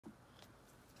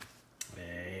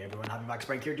doing? Hobby Box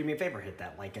Break here. Do me a favor, hit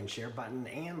that like and share button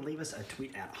and leave us a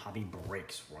tweet at Hobby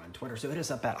Breaks. We're on Twitter, so hit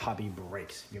us up at Hobby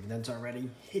Breaks. If you haven't done so already,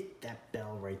 hit that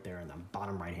bell right there in the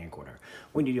bottom right hand corner.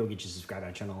 When you do, get you subscribed to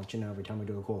our channel. I'll let you know every time we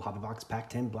do a cool Hobby Box Pack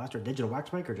 10 Blaster Digital Wax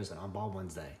Break or just an On Ball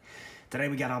Wednesday. Today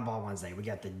we got On Ball Wednesday. We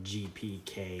got the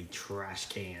GPK trash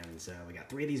cans. We got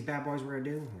 3 of these bad boys we're gonna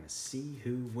do. We're gonna see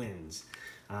who wins.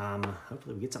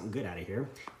 Hopefully we get something good out of here.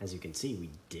 As you can see, we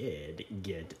did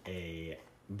get a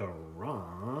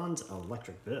bronze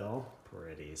electric bill.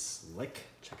 Pretty slick.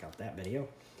 Check out that video.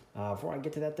 Before I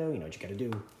get to that though, you know what you gotta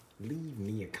do. Leave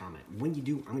me a comment. When you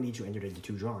do, I'm gonna need you entered into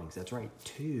 2 drawings. That's right,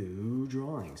 2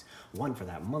 drawings. One for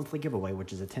that monthly giveaway,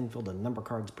 which is a tin filled of number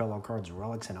cards, parallel cards,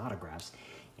 relics, and autographs.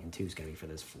 And 2 is gonna be for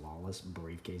this flawless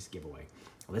briefcase giveaway.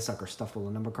 Well, this sucker stuffed full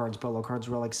of number cards, polo cards,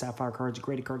 relics, sapphire cards,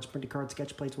 graded cards, printed cards,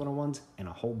 sketch plates, 101s, and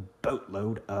a whole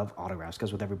boatload of autographs.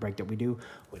 Because with every break that we do,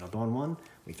 we don't throw in 1,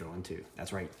 we throw in 2.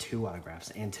 That's right, 2 autographs.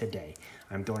 And today,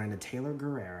 I'm throwing in a Taylor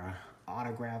Guerrera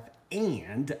autograph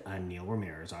and a Neil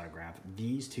Ramirez autograph.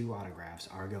 These 2 autographs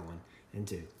are going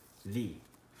into the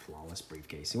flawless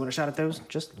briefcase. You want a shot at those?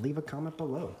 Just leave a comment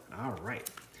below. All right.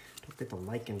 Don't forget to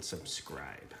like and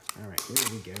subscribe. All right, here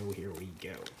we go, here we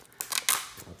go.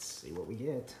 Let's see what we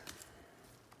get.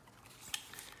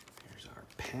 Here's our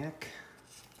pack.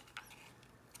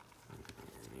 And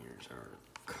here's our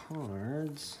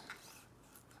cards.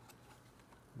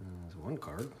 There's 1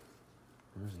 card.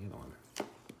 Where's the other one?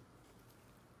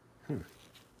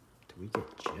 Do we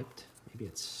get chipped? Maybe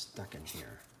it's stuck in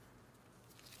here.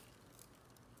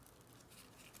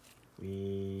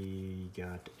 We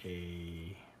got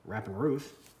a Wrapping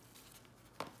Ruth.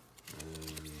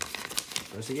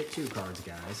 Supposed to get 2 cards,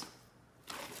 guys.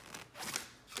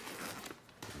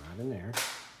 Not in there.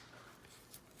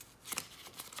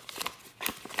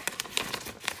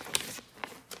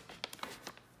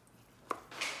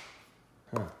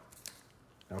 Huh.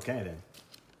 Okay, then.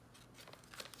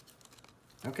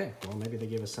 Okay, well, maybe they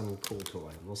gave us some cool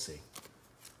toy. We'll see.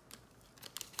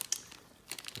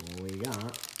 We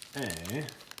got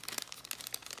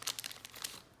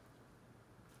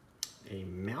a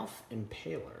mouth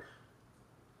impaler.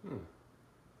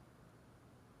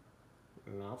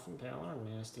 Mouth impaler,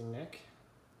 nasty Nick.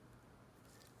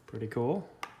 Pretty cool.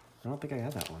 I don't think I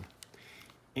got that one.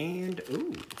 And,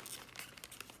 ooh.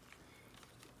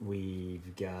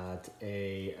 We've got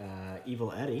a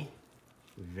Evil Eddie.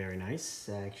 Very nice.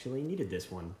 Actually needed this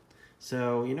one.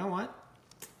 So, you know what?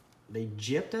 They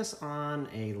gypped us on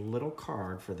a little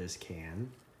card for this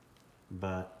can,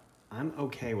 but I'm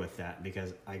okay with that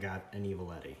because I got an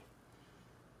Evil Eddie.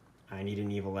 I need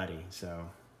an Evil Eddie, so.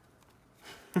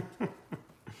 All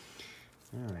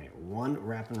right, 1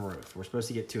 Wrapping Ruth. We're supposed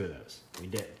to get 2 of those. We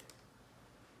did.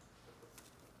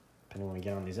 Depending on when we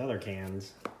get on these other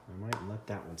cans, I might let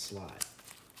that one slide.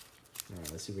 All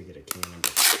right, let's see if we get a can number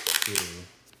 2.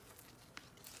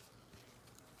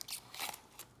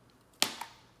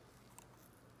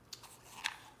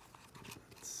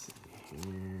 Let's see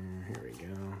here. Here we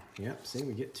go. Yep, see,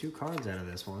 we get 2 cards out of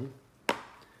this one.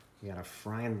 We got a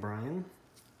Frying Brian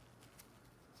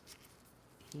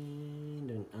and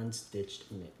an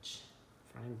Unstitched Mitch.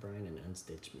 Frying Brian and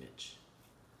Unstitched Mitch.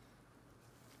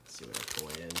 Let's see what our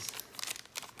toy is.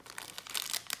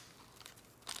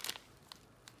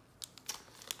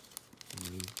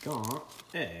 We got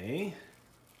a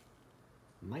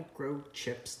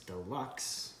Microchips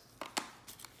Deluxe.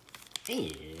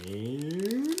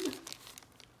 And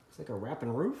looks like a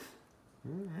Wrapping Ruth.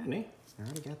 Alrighty, I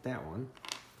already got that one.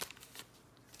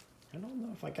 I don't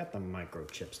know if I got the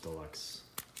Microchips Deluxe.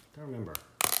 Don't remember.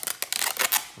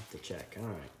 Have to check. All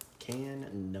right.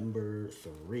 Can number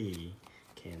 3.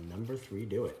 Can number 3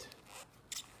 do it?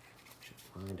 Should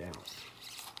find out.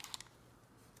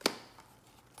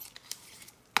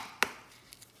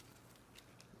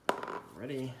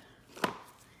 Ready?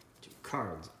 2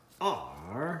 cards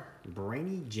are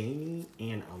Brainy Janie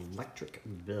and Electric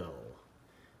Bill.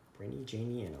 Brainy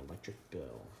Janie and Electric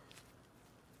Bill.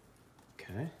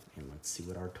 Okay, and let's see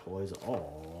what our toys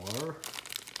are.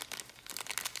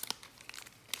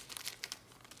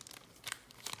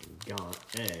 We got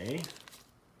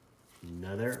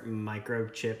another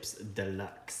Microchips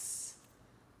Deluxe.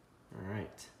 All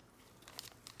right,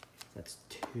 that's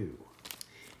 2.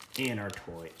 And our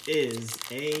toy is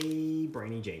a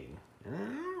Brainy Janie.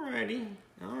 Alrighty.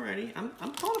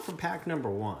 I'm calling it for pack number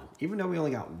 1. Even though we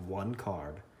only got 1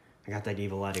 card, I got that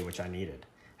Evil Eddie, which I needed.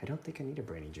 I don't think I need a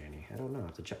Brainy Janie. I don't know. I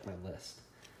have to check my list.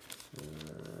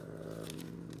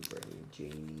 Brainy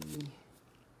Janie.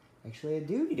 Actually, I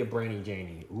do need a Brainy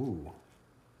Janie. Ooh.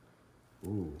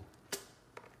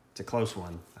 It's a close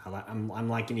one. I'm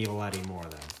liking Evil Eddie more,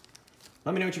 though.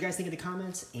 Let me know what you guys think in the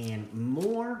comments, and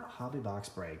more hobby box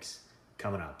breaks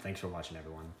coming up. Thanks for watching,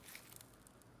 everyone.